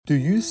Do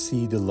you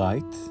see the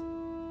light?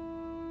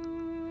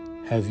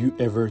 Have you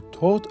ever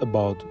thought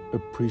about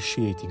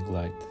appreciating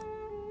light?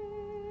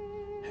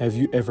 Have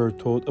you ever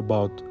thought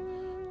about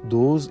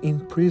those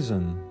in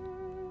prison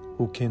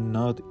who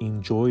cannot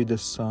enjoy the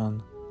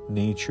sun,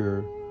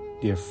 nature,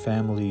 their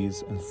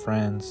families and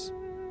friends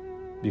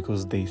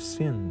because they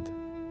sinned?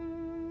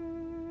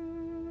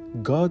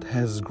 God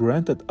has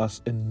granted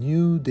us a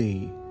new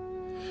day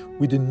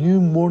with a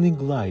new morning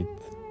light,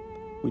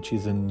 which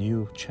is a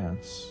new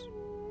chance.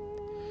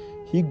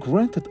 He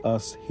granted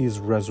us His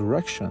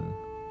resurrection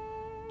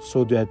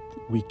so that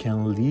we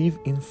can live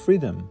in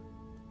freedom.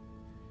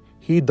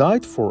 He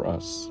died for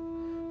us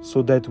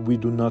so that we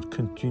do not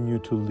continue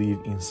to live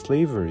in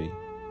slavery.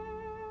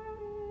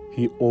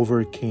 He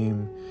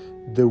overcame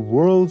the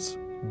world's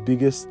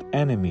biggest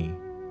enemy,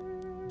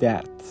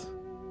 death,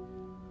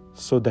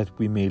 so that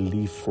we may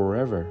live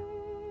forever.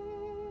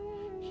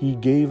 He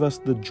gave us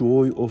the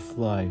joy of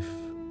life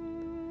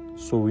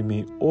so we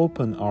may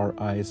open our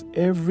eyes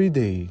every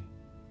day,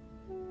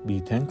 be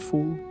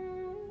thankful,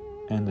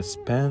 and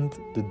spend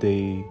the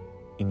day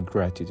in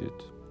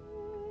gratitude.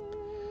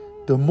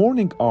 The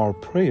morning hour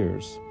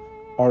prayers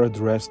are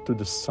addressed to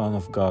the Son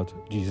of God,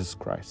 Jesus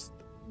Christ.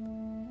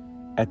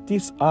 At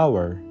this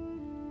hour,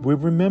 we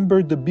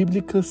remember the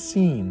biblical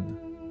scene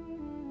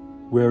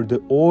where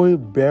the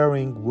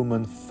oil-bearing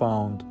woman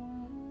found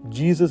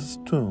Jesus'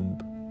 tomb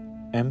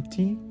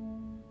empty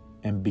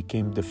and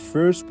became the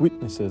first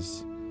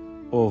witnesses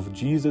of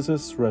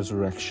Jesus'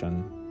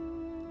 resurrection.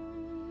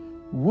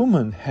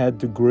 Woman had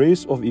the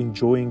grace of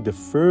enjoying the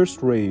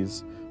first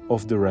rays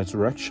of the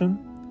resurrection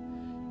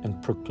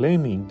and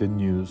proclaiming the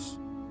news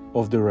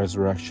of the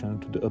resurrection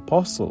to the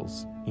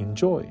apostles in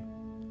joy.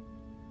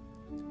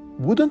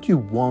 Wouldn't you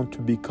want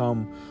to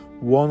become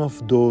one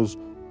of those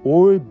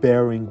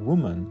oil-bearing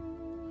women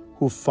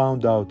who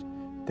found out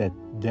that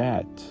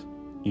death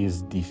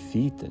is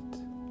defeated?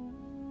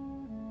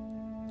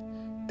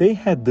 They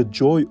had the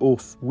joy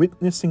of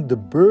witnessing the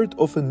birth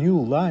of a new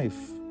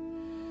life.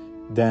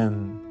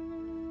 Then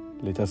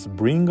let us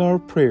bring our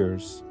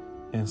prayers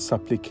and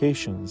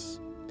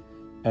supplications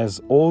as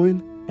oil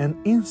and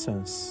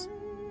incense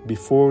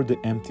before the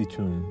empty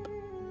tomb,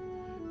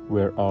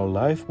 where our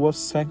life was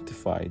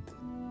sanctified,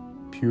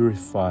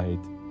 purified,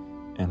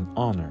 and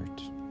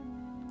honored.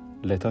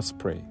 Let us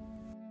pray.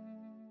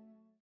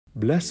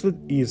 Blessed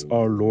is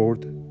our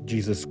Lord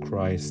Jesus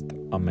Christ.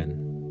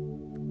 Amen.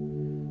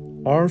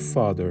 Our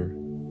Father,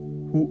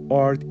 who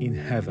art in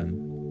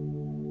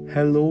heaven,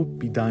 hallowed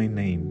be thy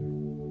name.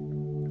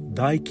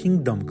 Thy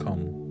kingdom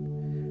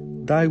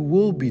come, thy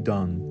will be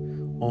done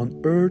on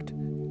earth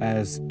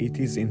as it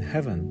is in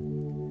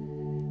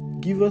heaven.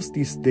 Give us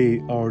this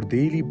day our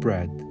daily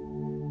bread,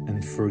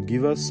 and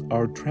forgive us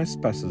our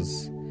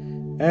trespasses,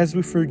 as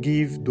we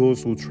forgive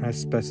those who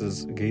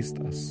trespass against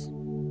us.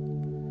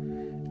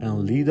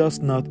 And lead us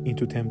not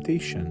into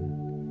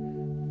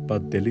temptation,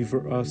 but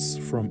deliver us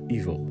from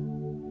evil.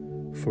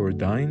 For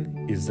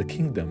thine is the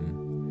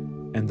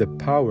kingdom, and the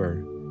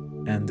power,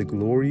 and the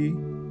glory,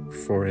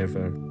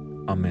 forever.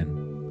 Amen.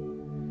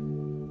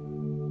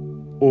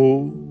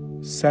 Oh,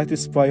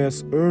 satisfy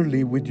us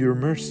early with your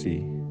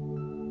mercy,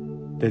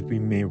 that we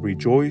may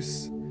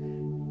rejoice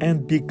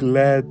and be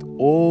glad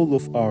all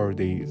of our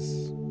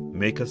days.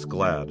 Make us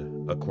glad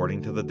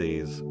according to the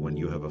days when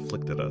you have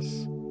afflicted us,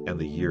 and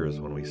the years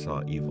when we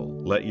saw evil.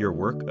 Let your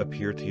work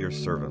appear to your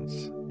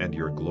servants, and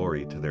your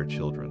glory to their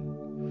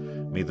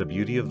children. May the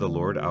beauty of the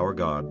Lord our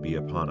God be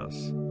upon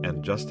us,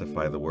 and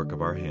justify the work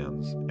of our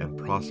hands, and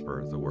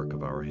prosper the work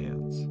of our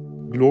hands.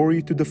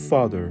 Glory to the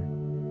Father,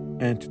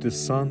 and to the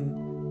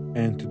Son,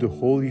 and to the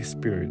Holy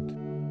Spirit.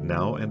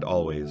 Now and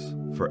always,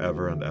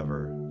 forever and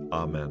ever.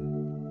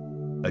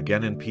 Amen.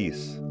 Again in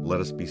peace,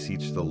 let us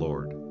beseech the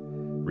Lord.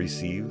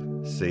 Receive,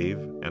 save,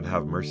 and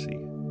have mercy.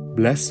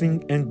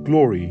 Blessing and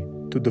glory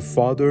to the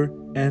Father,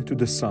 and to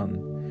the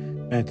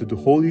Son, and to the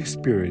Holy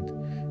Spirit,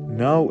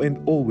 now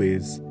and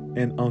always,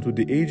 and unto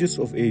the ages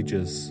of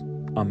ages.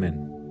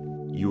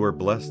 Amen. You are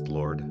blessed,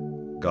 Lord,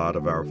 God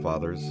of our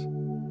fathers.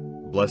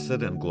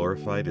 Blessed and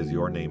glorified is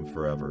your name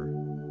forever.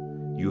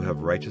 You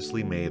have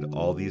righteously made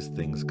all these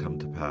things come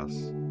to pass.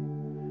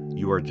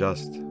 You are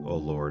just, O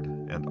Lord,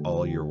 and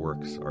all your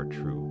works are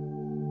true.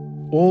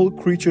 All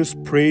creatures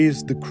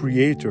praise the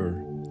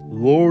Creator,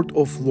 Lord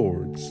of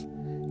lords,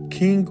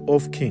 King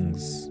of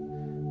kings,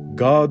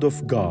 God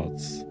of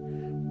gods.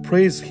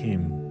 Praise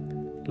Him,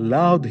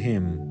 laud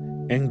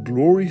Him, and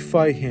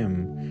glorify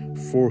Him,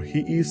 for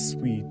He is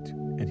sweet,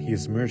 and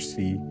His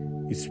mercy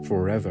is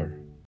forever.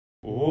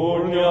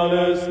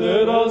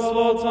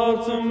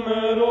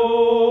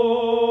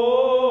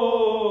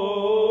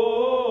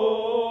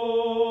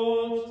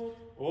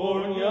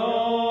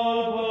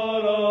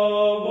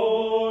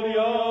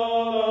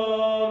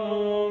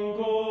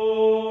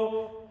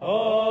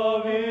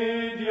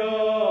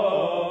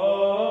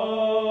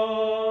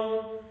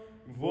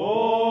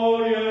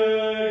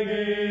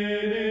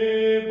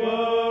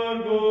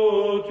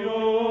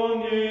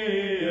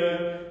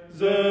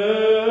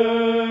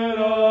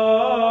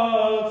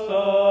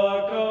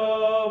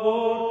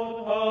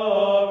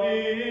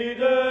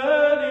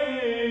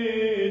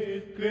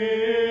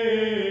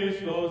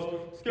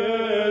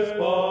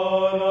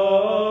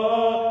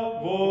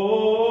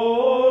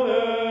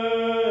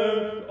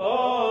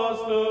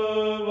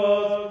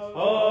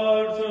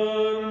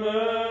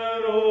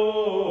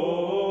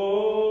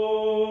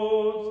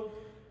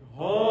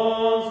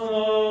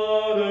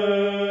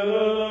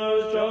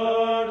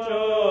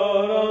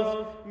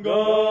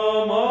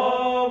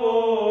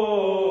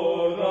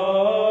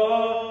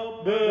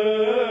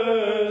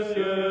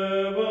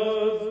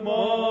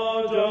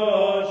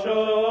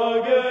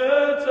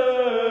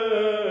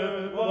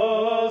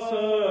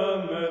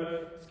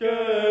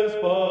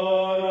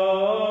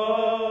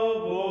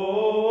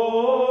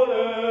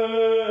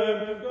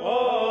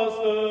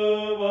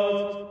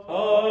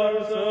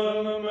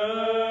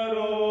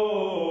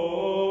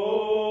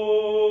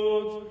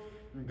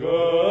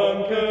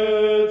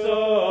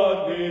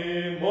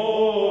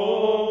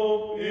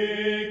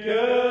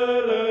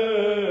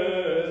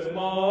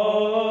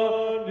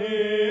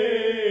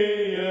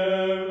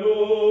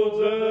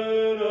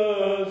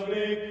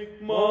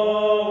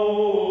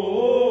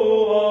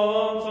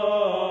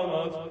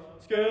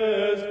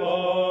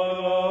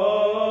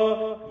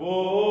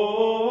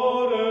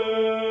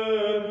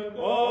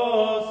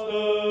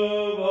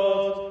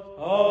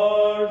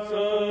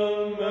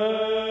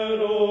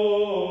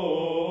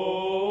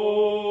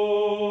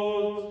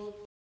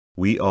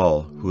 We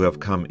all who have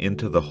come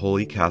into the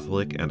Holy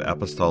Catholic and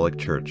Apostolic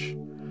Church,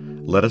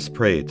 let us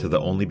pray to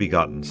the only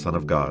begotten Son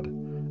of God,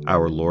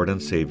 our Lord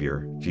and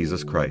Savior,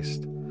 Jesus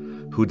Christ,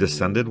 who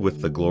descended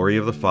with the glory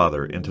of the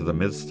Father into the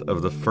midst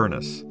of the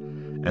furnace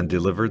and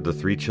delivered the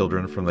 3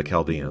 children from the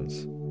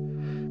Chaldeans.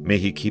 May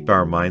he keep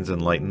our minds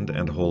enlightened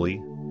and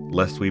holy,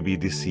 lest we be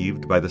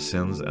deceived by the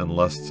sins and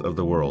lusts of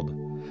the world,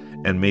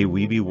 and may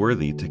we be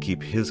worthy to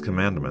keep his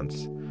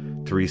commandments,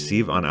 to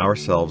receive on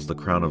ourselves the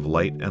crown of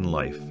light and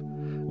life,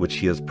 which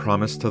he has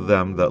promised to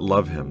them that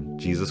love him,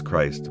 Jesus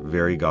Christ,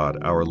 very God,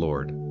 our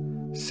Lord.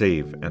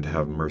 Save and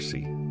have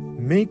mercy.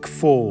 Make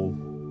fall,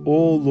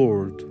 O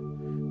Lord,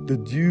 the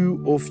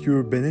dew of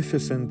your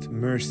beneficent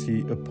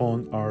mercy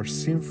upon our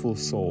sinful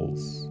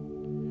souls.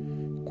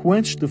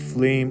 Quench the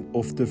flame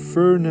of the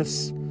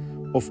furnace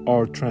of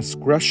our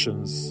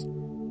transgressions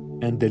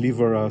and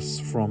deliver us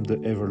from the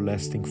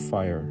everlasting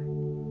fire.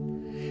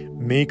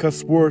 Make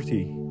us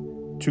worthy,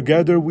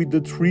 together with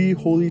the 3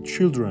 holy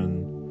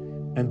children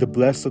and the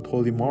blessed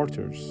holy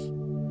martyrs,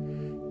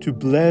 to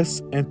bless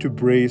and to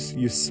praise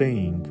you,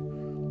 saying,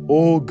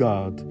 O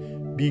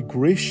God, be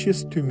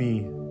gracious to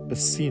me, a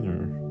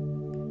sinner.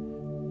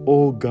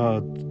 O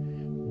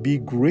God, be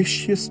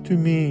gracious to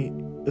me,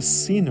 a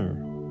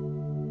sinner.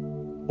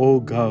 O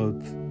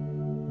God,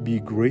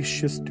 be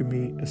gracious to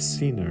me, a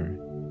sinner.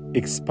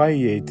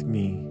 Expiate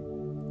me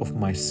of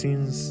my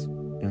sins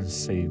and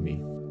save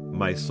me.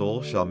 My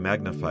soul shall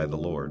magnify the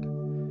Lord,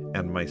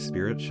 and my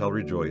spirit shall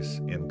rejoice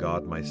in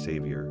God my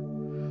Savior.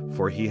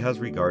 For he has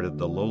regarded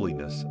the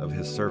lowliness of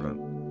his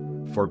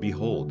servant. For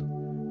behold,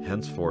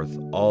 henceforth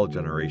all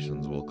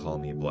generations will call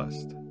me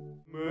blessed.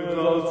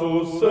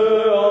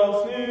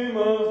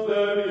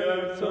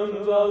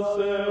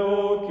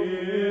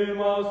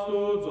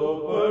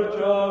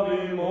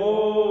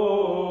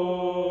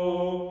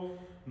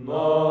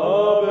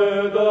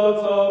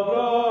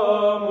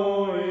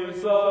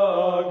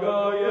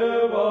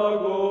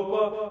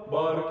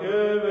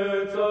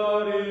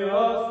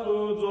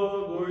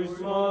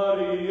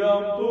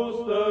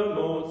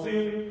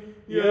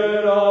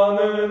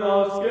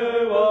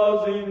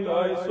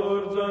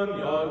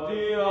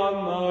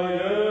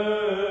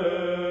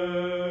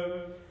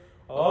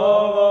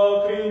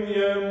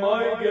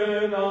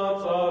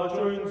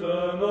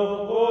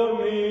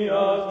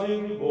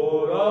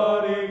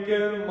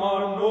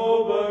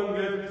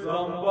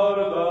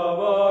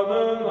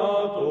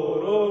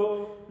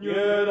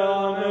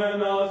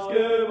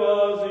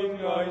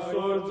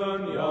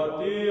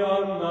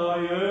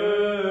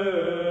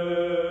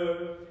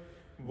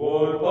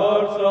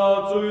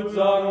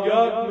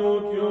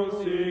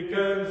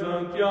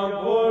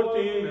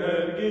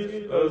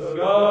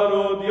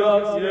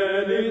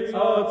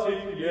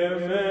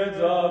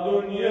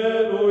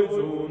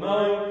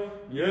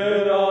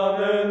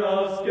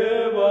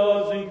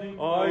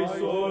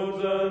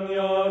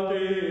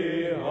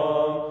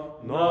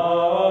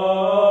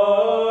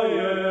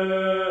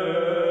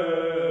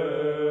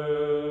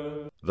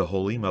 The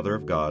Holy Mother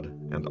of God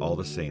and all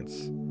the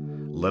saints,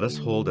 let us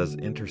hold as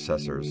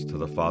intercessors to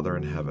the Father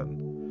in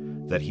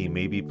heaven, that he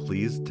may be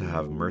pleased to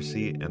have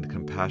mercy and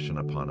compassion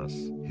upon us,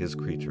 his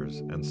creatures,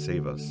 and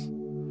save us.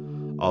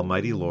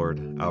 Almighty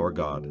Lord, our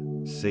God,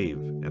 save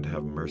and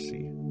have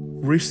mercy.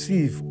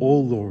 Receive, O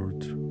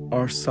Lord,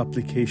 our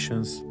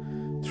supplications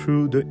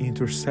through the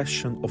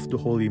intercession of the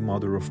Holy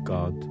Mother of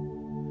God,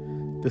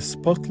 the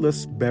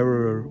spotless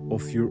bearer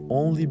of your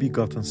only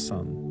begotten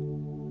Son,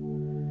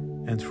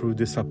 and through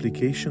the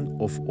supplication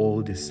of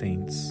all the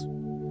saints.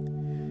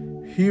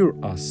 Hear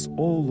us,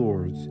 O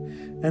Lord,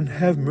 and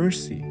have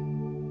mercy.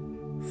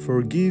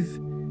 Forgive,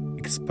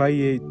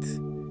 expiate,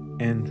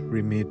 and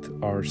remit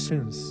our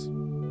sins.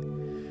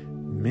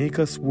 Make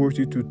us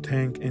worthy to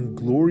thank and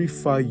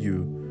glorify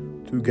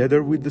you,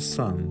 together with the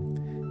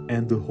Son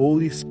and the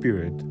Holy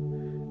Spirit,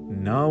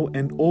 now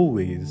and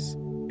always,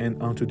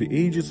 and unto the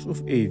ages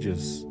of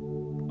ages.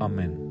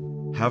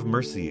 Amen. Have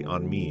mercy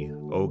on me,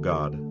 O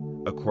God,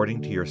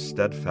 according to your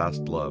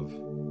steadfast love.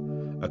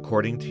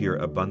 According to your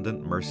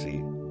abundant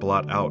mercy,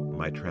 blot out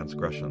my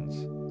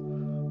transgressions.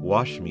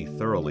 Wash me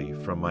thoroughly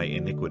from my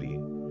iniquity,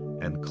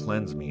 and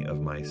cleanse me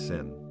of my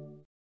sin.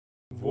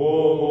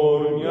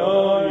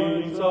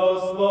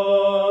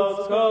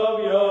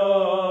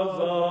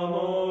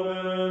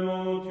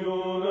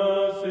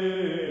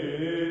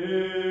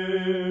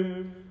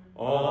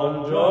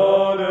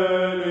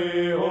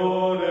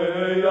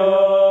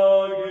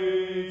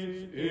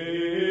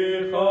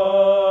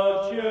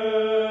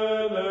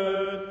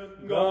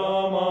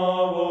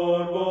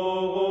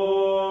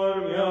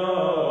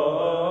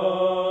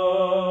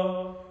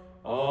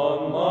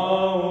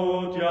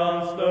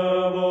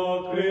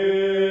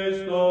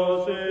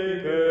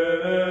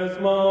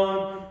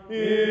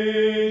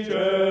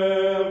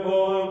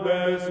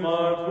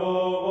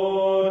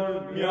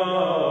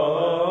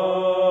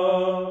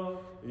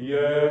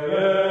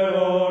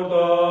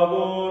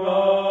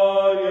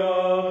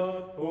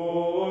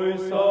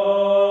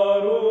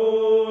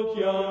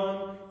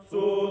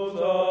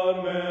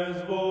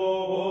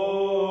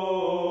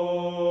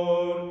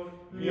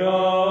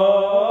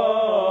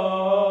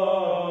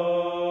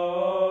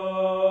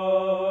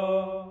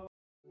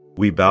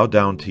 We bow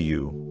down to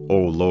you, O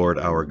Lord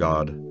our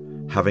God,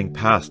 having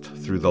passed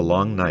through the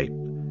long night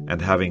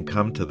and having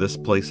come to this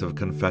place of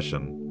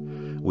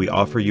confession. We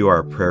offer you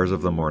our prayers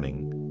of the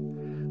morning.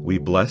 We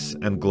bless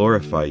and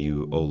glorify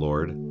you, O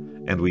Lord,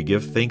 and we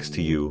give thanks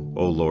to you,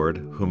 O Lord,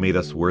 who made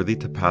us worthy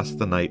to pass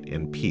the night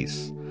in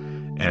peace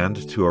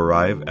and to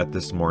arrive at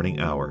this morning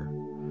hour.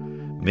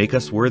 Make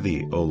us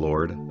worthy, O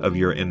Lord, of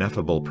your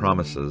ineffable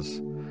promises,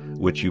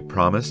 which you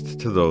promised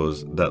to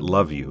those that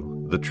love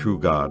you, the true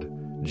God,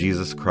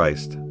 Jesus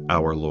Christ,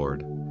 our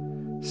Lord.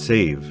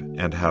 Save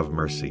and have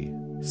mercy.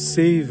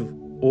 Save,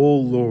 O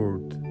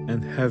Lord,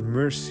 and have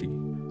mercy.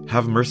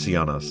 Have mercy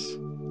on us,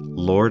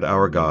 Lord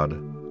our God,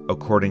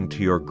 according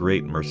to your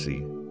great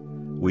mercy.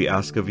 We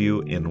ask of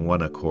you in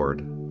one accord.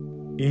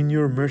 In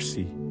your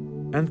mercy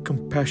and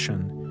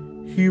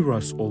compassion, hear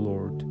us, O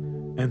Lord,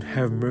 and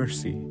have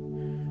mercy.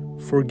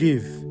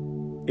 Forgive,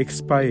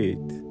 expiate,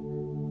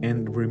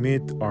 and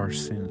remit our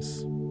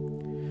sins.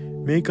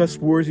 Make us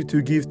worthy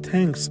to give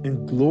thanks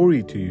and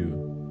glory to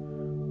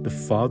you, the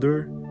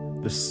Father,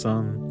 the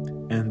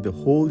Son, and the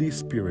Holy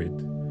Spirit,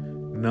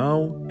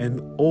 now and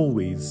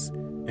always,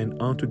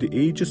 and unto the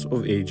ages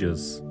of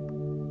ages.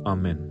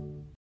 Amen.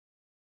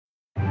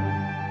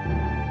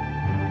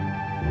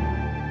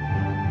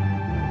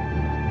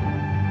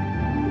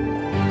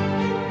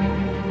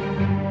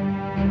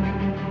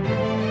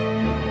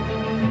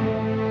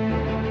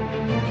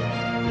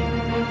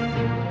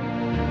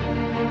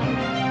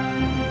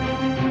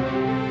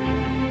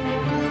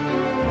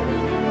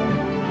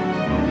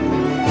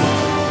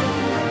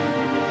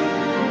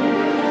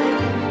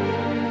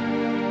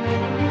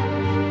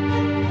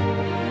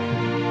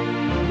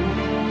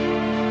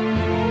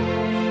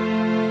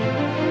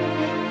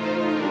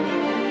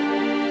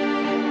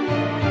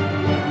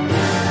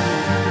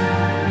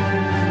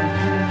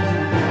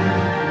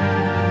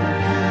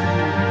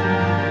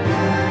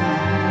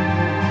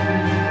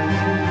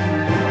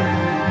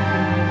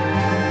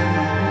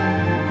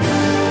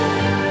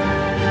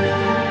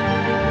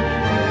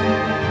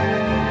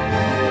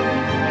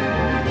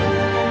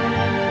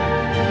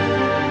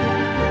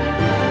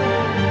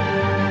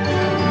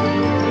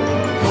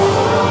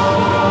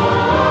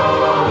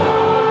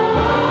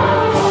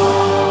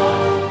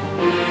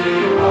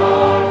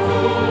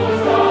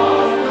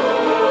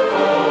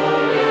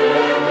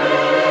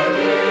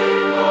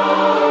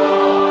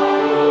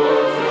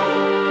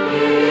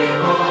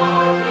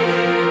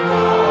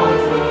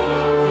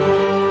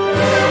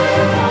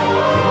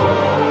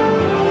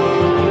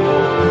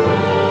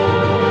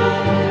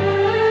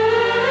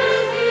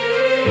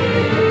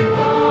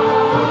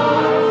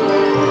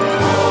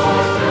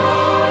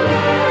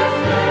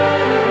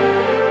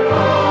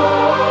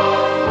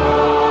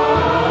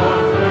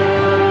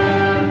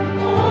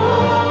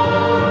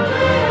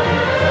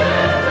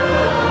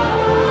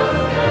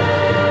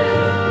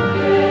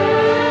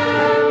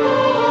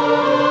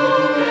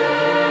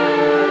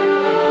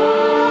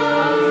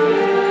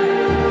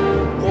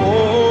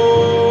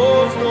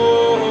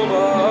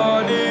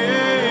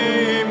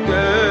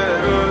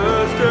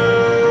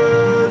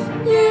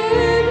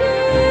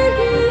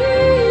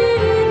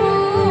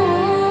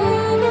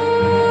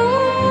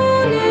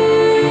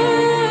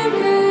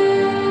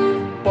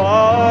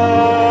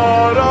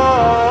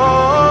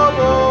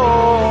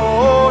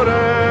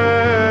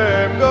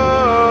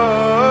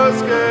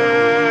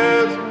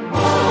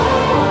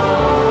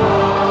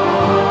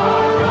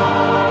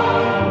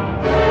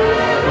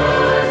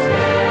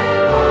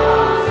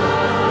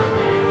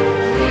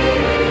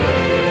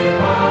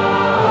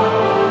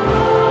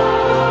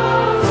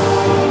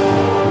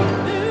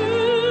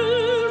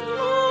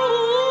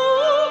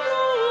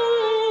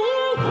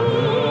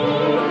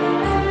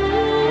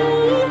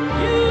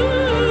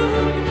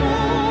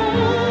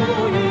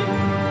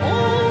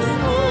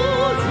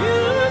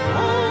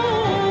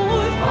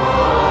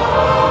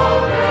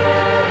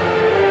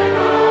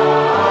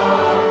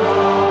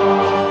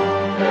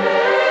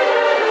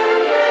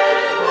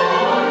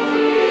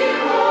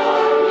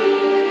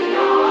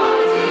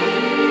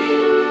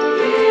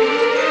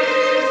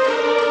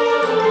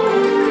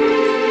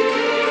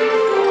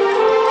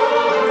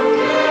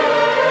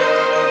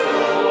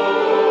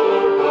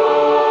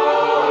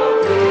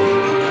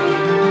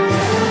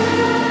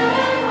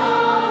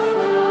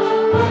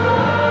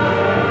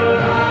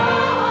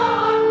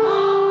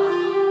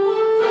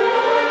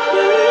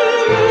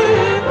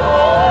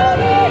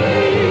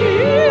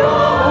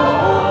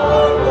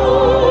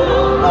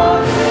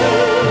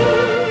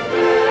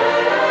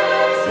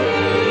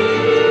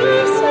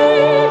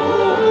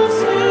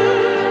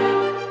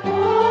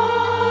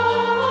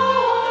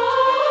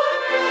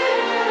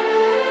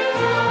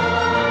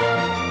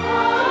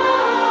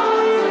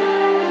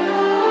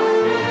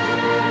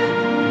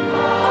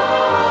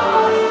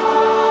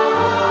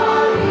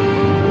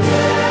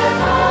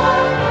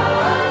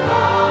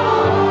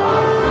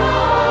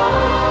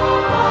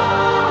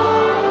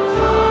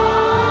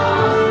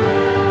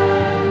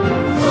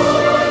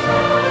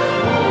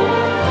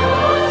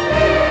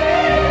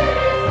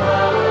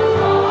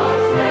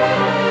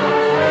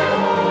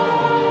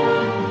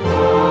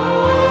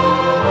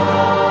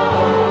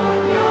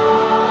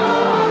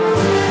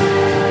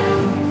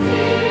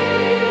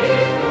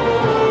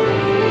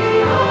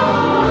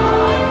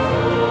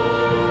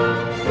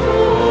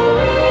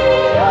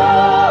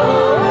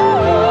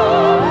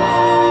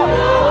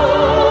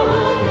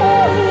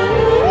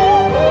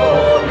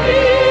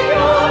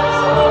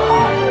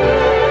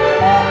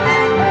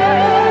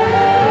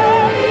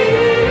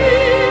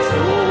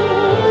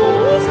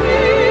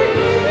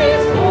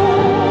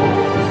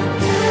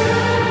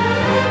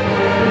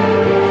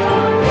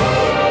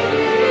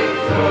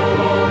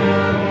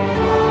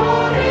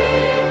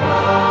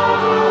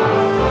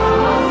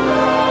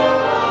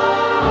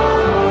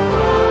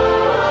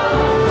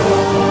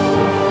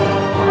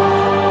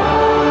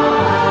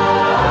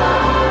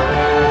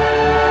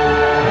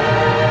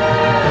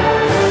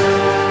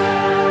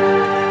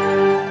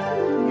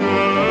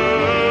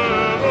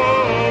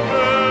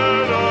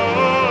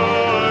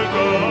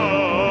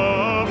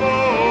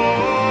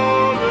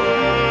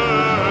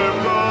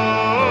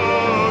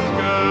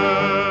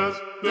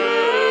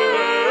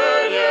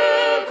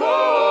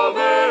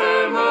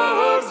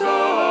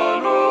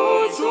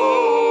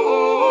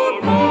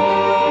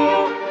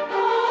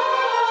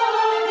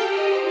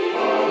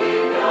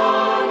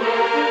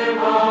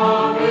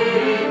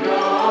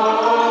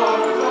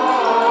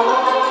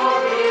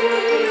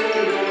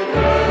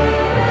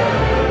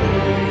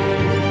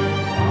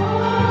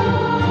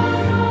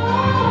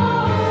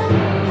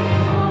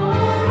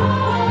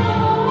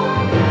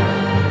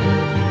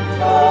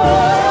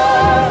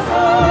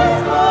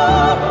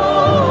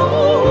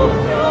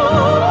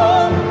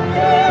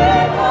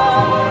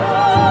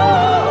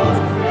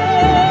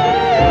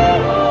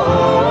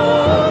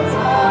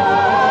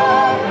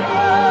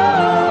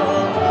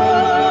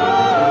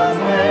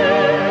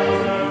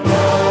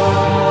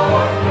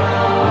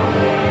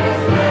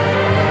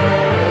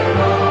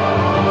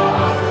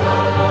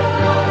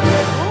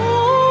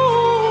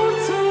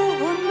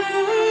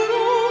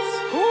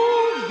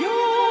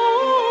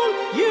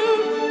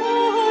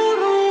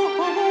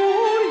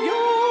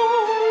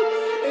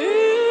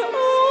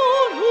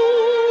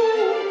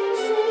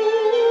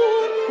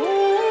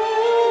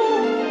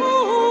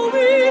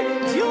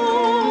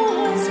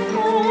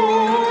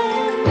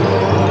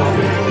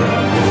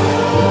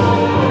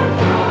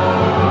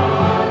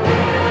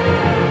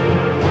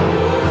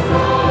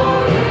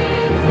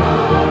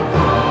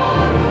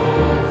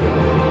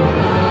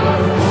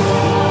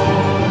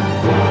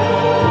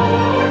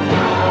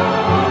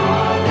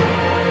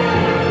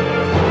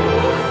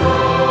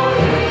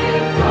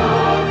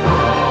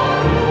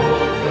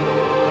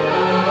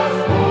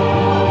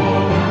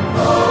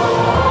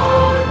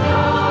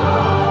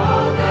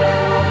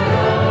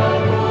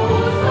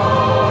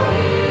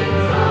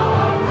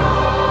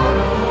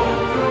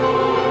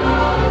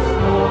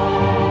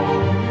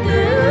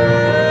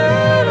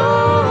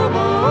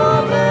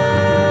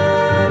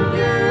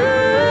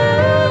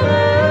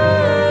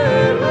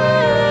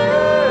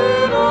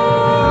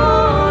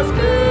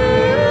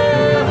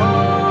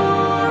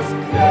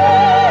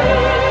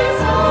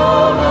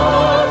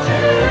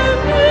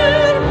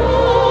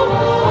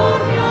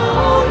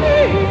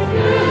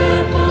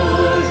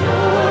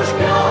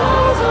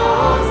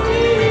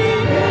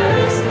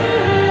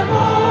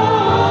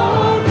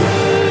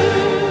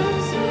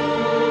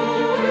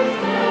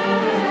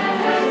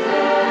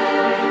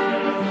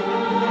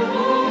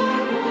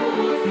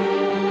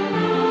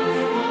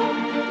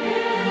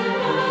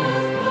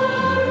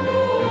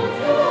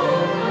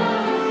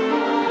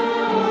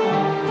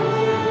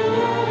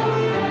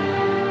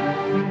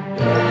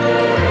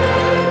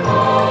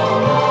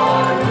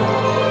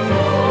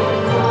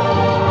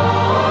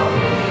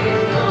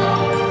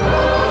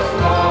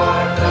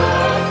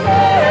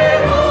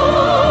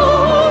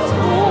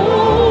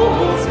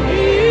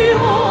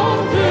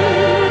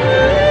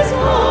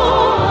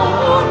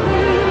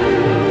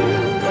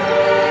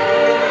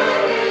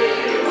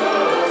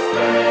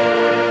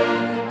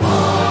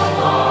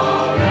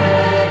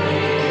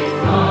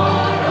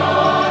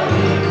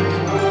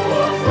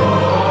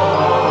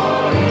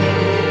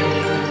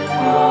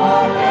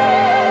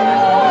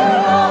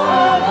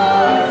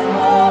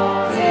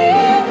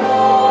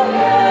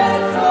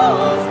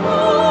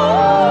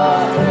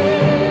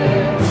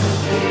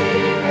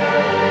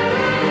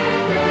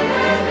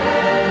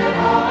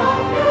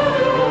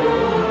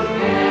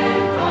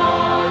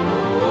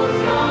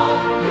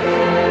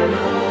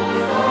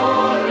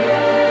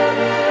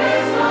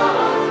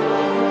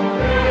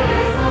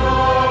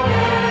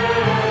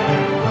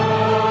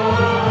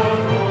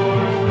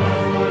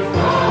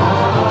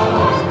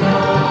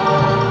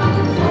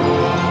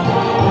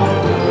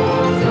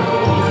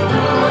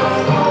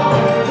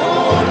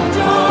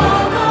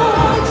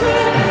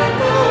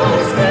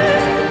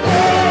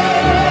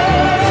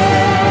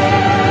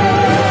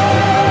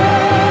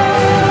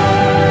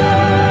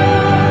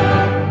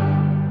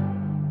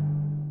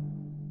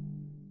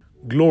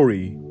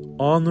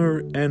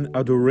 and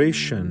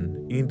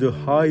adoration in the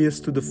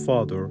highest to the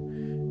Father,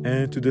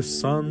 and to the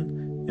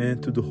Son,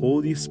 and to the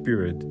Holy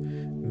Spirit,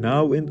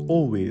 now and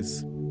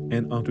always,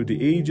 and unto the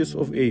ages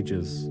of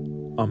ages.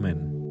 Amen.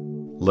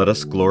 Let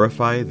us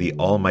glorify the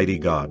Almighty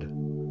God,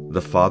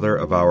 the Father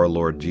of our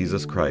Lord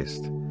Jesus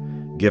Christ,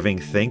 giving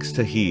thanks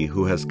to He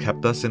who has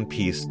kept us in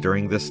peace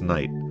during this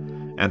night,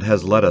 and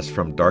has led us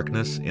from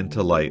darkness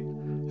into light,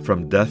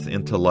 from death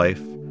into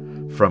life,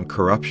 from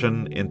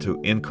corruption into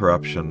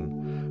incorruption,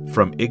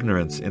 from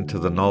ignorance into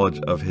the knowledge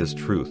of His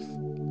truth.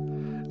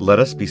 Let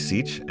us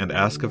beseech and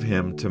ask of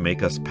Him to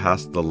make us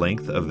pass the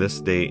length of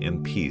this day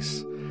in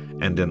peace,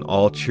 and in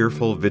all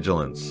cheerful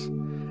vigilance,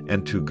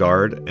 and to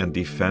guard and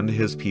defend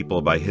His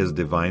people by His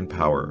divine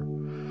power,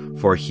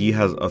 for He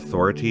has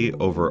authority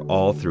over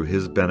all through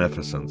His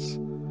beneficence.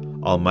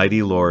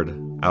 Almighty Lord,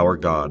 our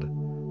God,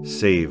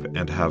 save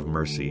and have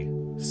mercy.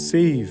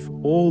 Save,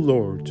 O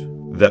Lord,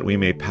 that we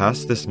may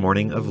pass this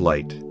morning of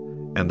light,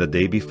 and the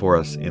day before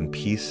us in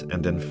peace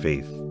and in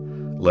faith.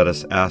 Let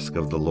us ask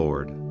of the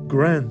Lord.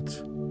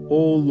 Grant,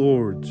 O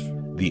Lord,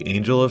 the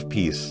angel of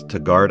peace to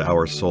guard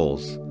our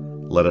souls.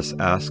 Let us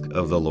ask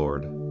of the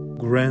Lord.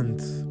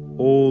 Grant,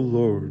 O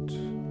Lord,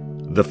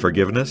 the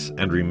forgiveness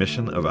and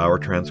remission of our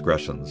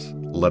transgressions.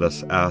 Let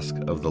us ask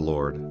of the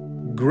Lord.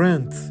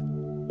 Grant,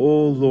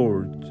 O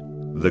Lord,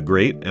 the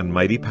great and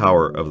mighty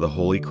power of the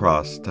Holy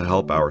Cross to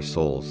help our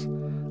souls.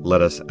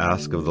 Let us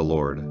ask of the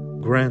Lord.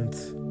 Grant,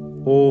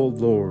 O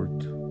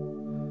Lord.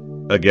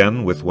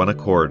 Again, with one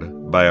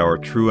accord, by our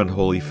true and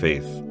holy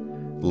faith,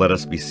 let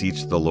us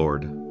beseech the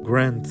Lord.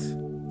 Grant,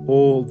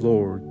 O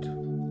Lord.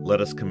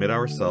 Let us commit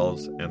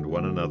ourselves and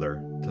one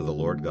another to the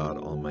Lord God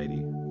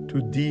Almighty.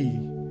 To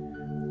Thee,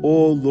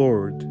 O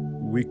Lord,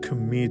 we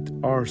commit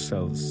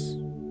ourselves.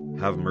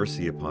 Have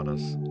mercy upon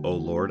us, O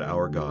Lord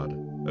our God,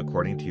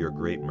 according to your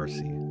great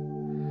mercy.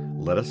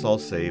 Let us all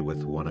say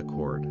with one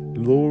accord,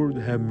 Lord,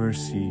 have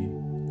mercy.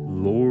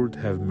 Lord,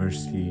 have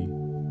mercy.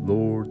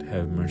 Lord,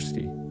 have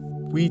mercy.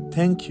 We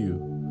thank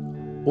you,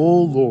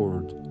 O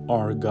Lord,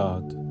 our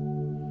God,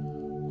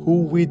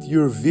 who with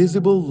your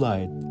visible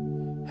light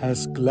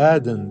has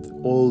gladdened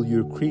all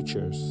your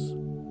creatures,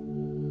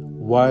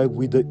 while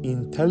with the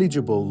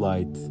intelligible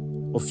light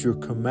of your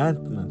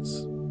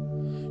commandments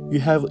you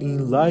have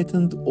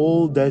enlightened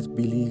all that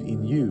believe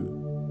in you.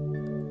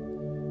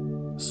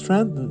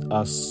 Strengthen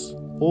us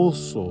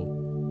also,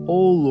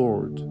 O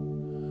Lord,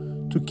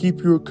 to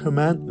keep your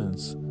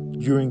commandments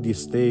during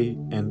this day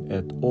and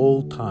at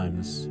all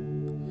times,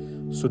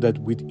 so that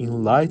with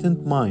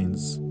enlightened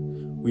minds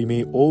we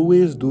may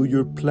always do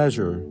your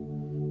pleasure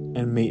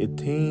and may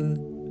attain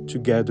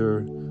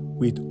together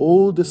with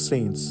all the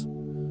saints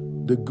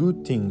the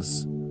good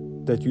things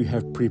that you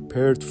have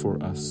prepared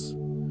for us,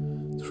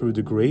 through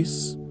the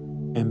grace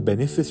and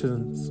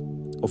beneficence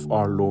of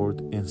our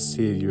Lord and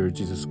Savior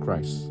Jesus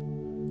Christ,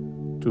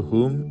 to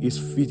whom is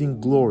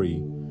fitting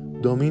glory,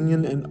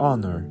 dominion, and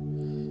honor,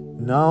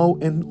 now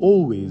and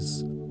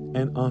always,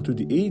 and unto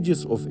the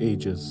ages of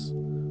ages.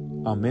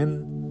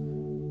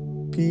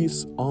 Amen.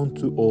 Peace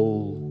unto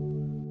all.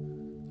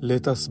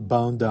 Let us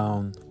bow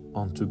down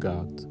unto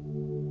God.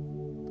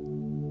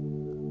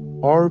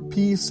 Our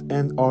peace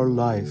and our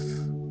life,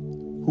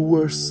 who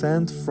were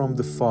sent from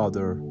the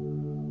Father,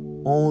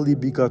 only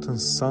begotten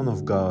Son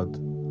of God,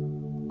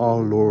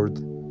 our Lord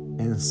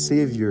and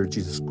Savior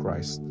Jesus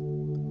Christ,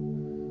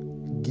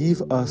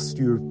 give us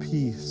your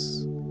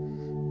peace,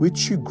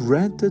 which you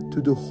granted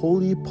to the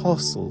holy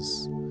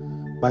apostles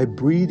by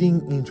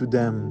breathing into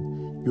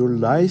them your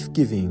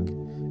life-giving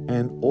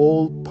and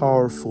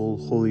all-powerful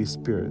Holy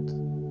Spirit,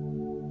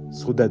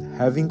 so that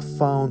having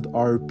found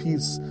our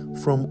peace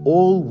from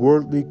all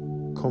worldly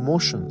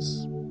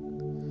commotions,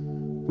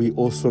 we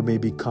also may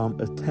become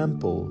a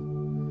temple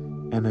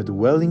and a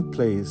dwelling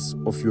place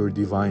of your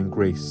divine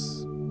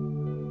grace,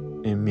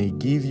 and may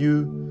give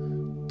you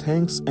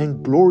thanks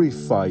and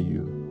glorify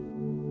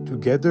you,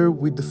 together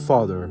with the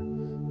Father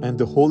and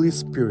the Holy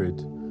Spirit,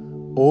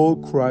 O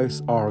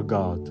Christ our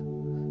God,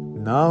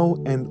 now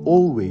and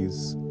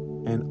always,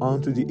 and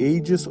unto the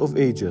ages of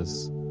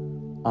ages.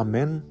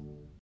 Amen.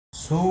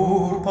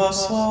 Sur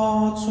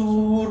passat,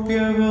 sur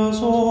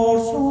pievăzor,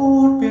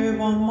 sur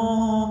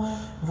pievanma,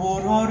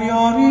 vor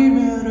ariari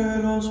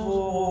merelos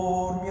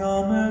vor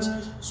miames.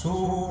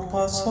 Sur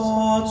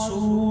passat,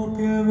 sur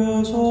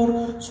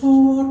pievăzor,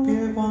 sur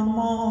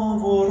pievanma,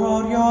 vor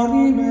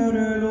ariari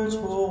merelos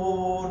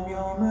vor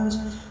miames.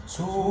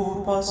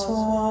 Sur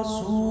passat,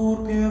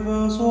 sur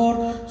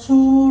pievăzor,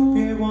 sur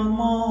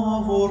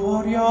pievanma, vor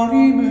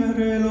ariari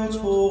merelos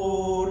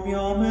vor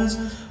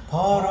miames.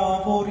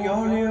 Para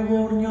voriale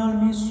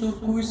vornial missur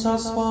quis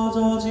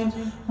asfazazin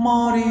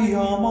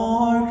Maria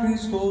Mai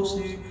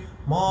Christosi,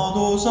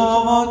 Mados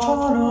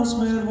avacanas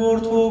mer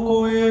vort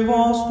foco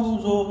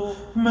evastuzo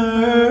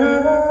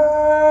mero.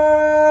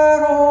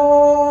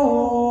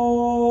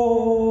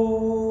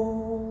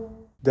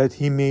 That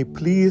he may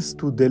please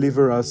to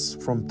deliver us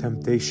from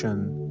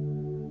temptation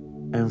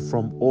and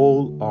from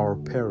all our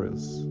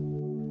perils.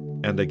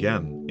 And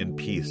again, in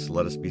peace,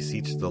 let us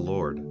beseech the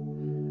Lord,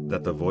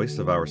 that the voice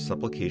of our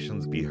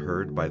supplications be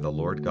heard by the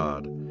Lord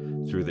God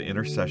through the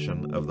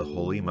intercession of the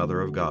Holy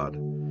Mother of God,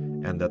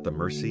 and that the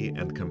mercy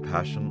and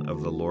compassion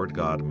of the Lord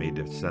God may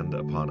descend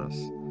upon us.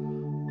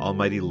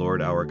 Almighty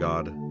Lord our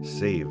God,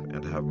 save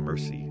and have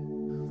mercy.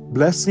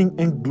 Blessing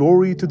and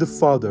glory to the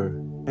Father,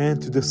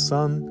 and to the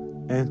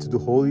Son, and to the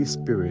Holy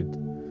Spirit,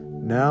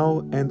 now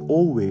and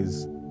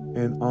always,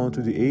 and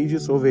unto the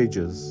ages of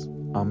ages.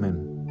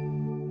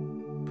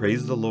 Amen.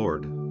 Praise the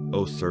Lord,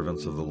 O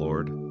servants of the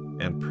Lord,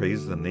 and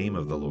praise the name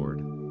of the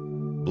Lord.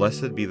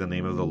 Blessed be the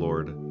name of the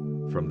Lord,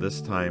 from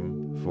this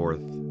time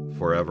forth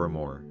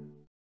forevermore.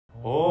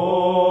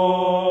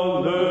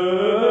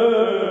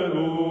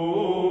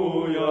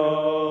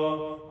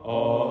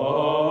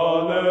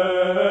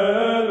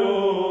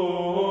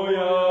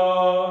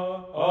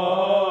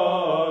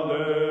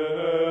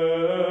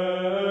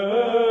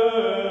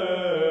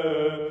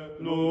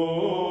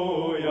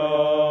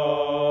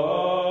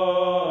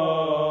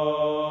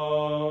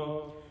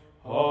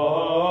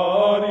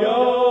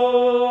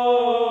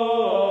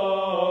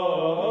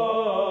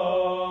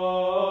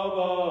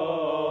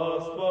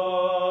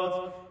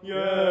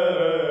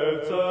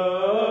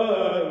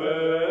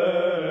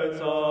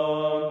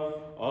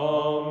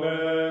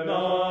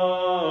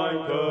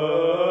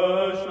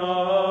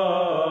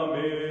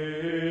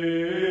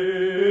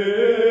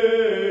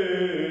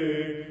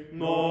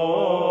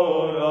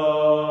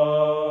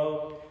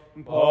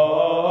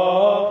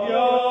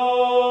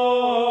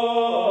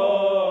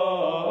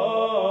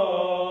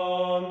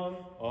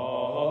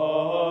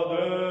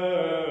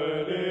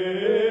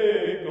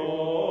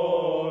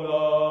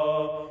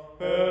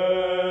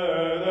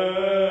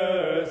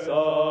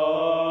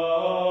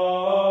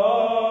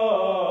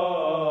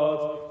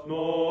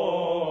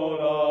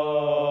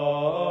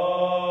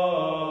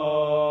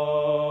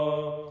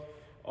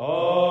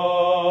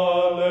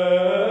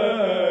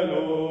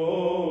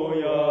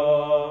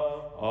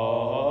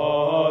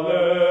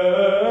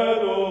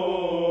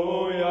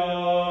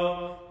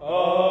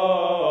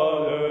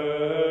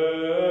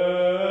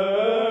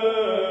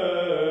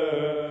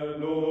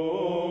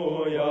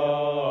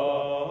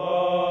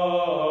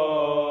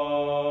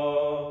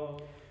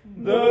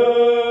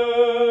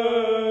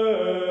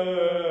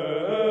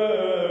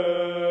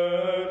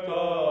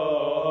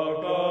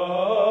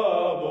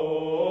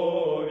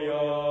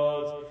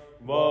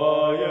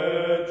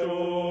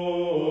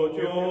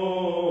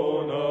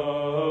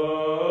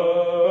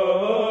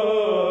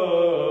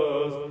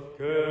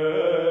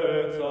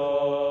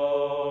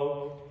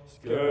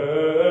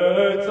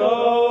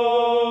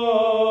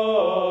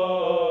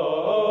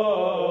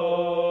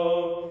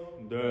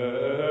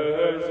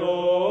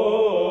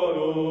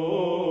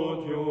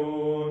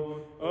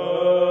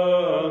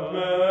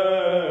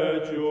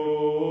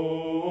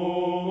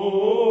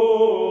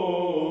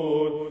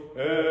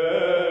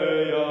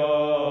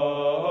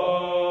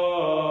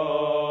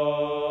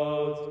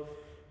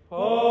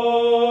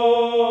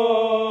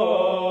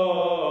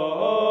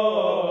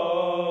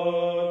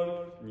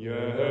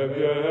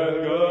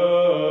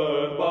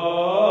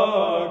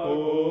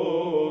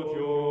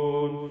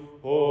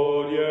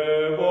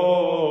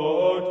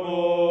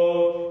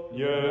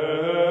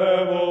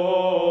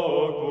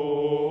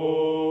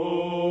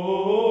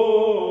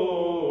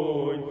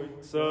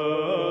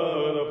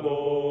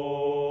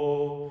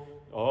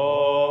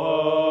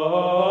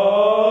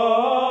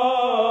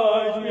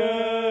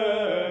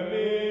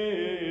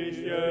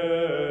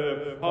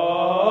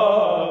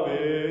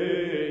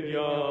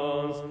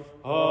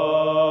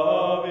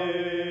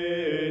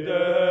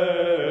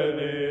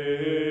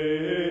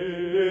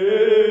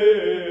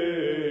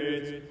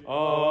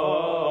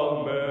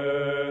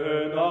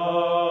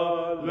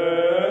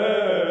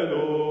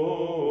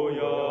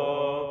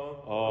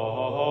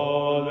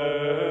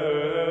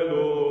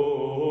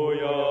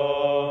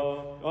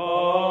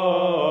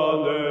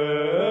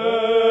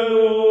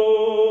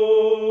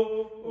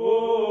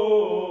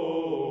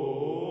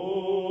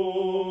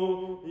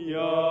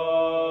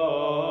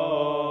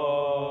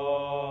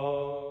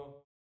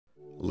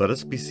 Let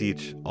us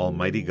beseech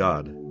Almighty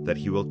God that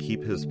He will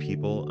keep His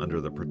people under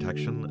the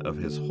protection of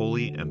His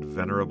holy and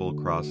venerable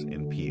cross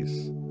in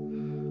peace.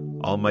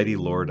 Almighty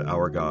Lord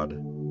our God,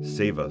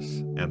 save us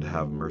and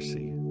have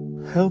mercy.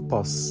 Help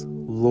us,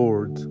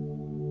 Lord,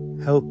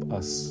 help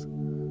us,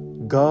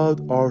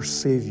 God our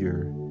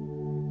Savior,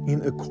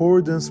 in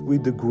accordance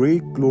with the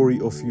great glory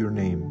of your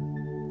name.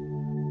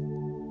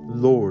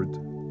 Lord,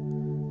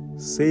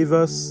 save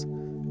us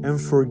and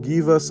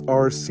forgive us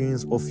our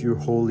sins of your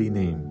holy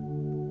name.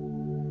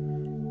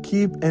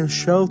 Keep and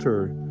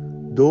shelter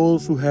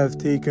those who have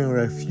taken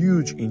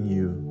refuge in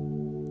you,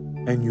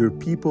 and your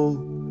people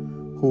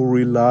who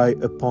rely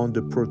upon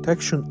the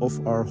protection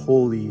of our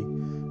holy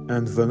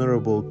and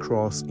venerable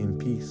cross in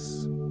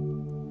peace.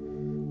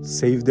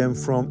 Save them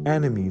from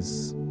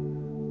enemies,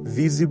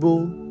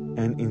 visible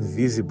and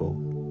invisible.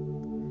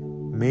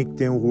 Make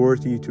them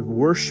worthy to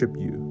worship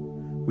you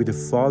with the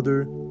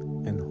Father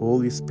and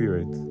Holy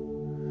Spirit,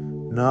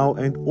 now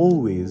and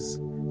always,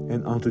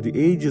 and unto the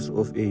ages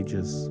of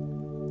ages.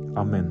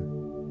 Amen.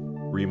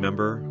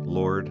 Remember,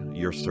 Lord,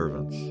 your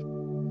servants,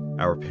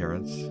 our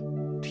parents,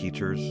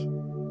 teachers,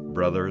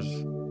 brothers,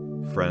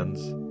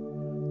 friends,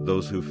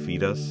 those who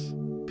feed us,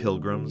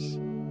 pilgrims,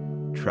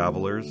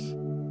 travelers,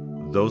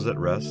 those at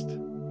rest,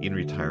 in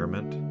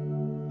retirement,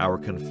 our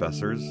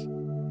confessors,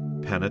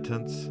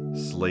 penitents,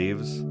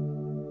 slaves,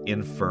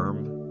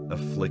 infirm,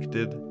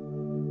 afflicted,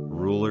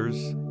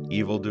 rulers,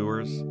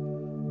 evildoers,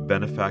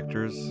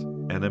 benefactors,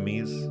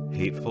 enemies,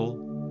 hateful,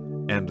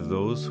 and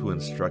those who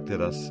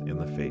instructed us in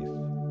the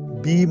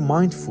faith. Be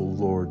mindful,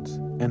 Lord,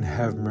 and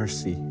have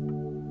mercy.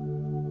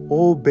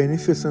 O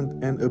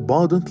beneficent and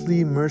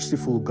abundantly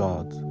merciful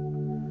God,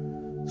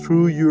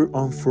 through your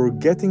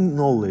unforgetting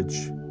knowledge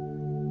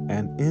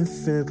and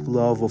infinite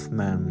love of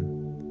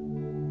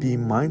man, be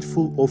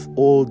mindful of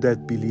all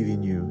that believe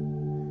in you,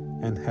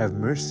 and have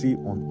mercy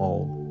on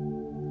all.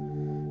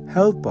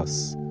 Help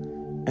us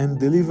and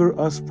deliver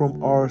us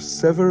from our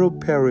several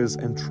perils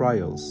and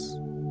trials.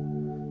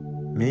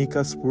 Make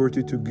us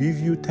worthy to give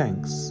you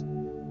thanks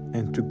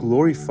and to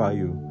glorify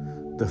you,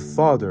 the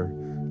Father,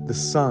 the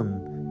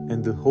Son,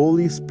 and the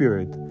Holy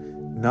Spirit,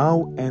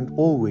 now and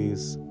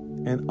always,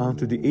 and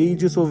unto the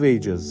ages of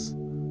ages.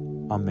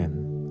 Amen.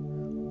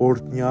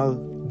 Օրհնյալ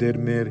Դեր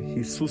մեր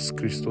Հիսուս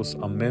Քրիստոս,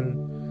 ամեն,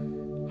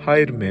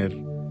 Հայր մեր,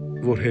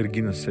 որ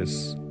հերգինս ես,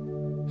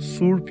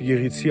 Սուրբ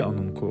Եղիցի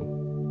անուն քո,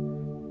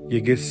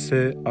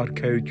 Եկեսե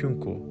արքայություն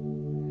քո,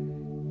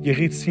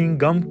 Եղիցին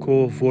գամ քո,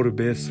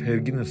 որպես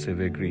հերգինս է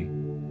վեգրի,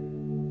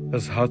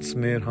 Ըզհաց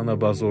մեր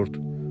հանաբազորդ,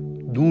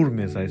 դուր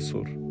մեզ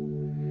այսօր,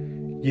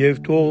 Եվ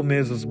թող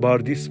մեզ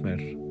զբարդիս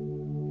մեր,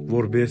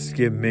 որպես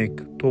և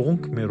մեկ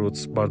թողունք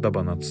մերոց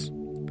բարդաբանած,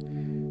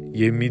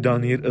 Եվ մի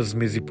դանիր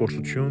ըզմեզի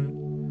փորձություն,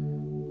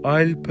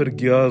 այլ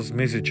փրկյազ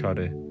մեզի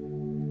չարե,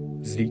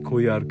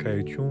 Զիքոյ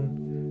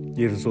արքայություն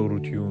և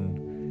զորություն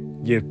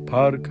և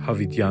փառք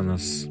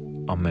հավիտյանս,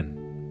 ամեն։